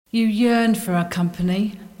You yearn for our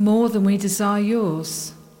company more than we desire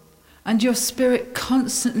yours, and your spirit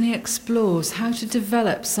constantly explores how to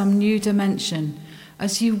develop some new dimension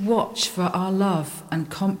as you watch for our love and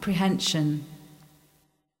comprehension.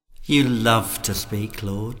 You love to speak,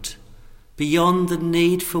 Lord. Beyond the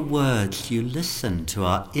need for words, you listen to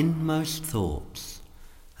our inmost thoughts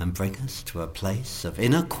and bring us to a place of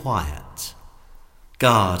inner quiet.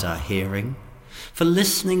 Guard our hearing, for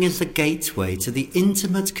listening is the gateway to the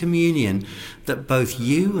intimate communion that both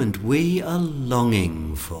you and we are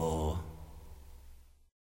longing for.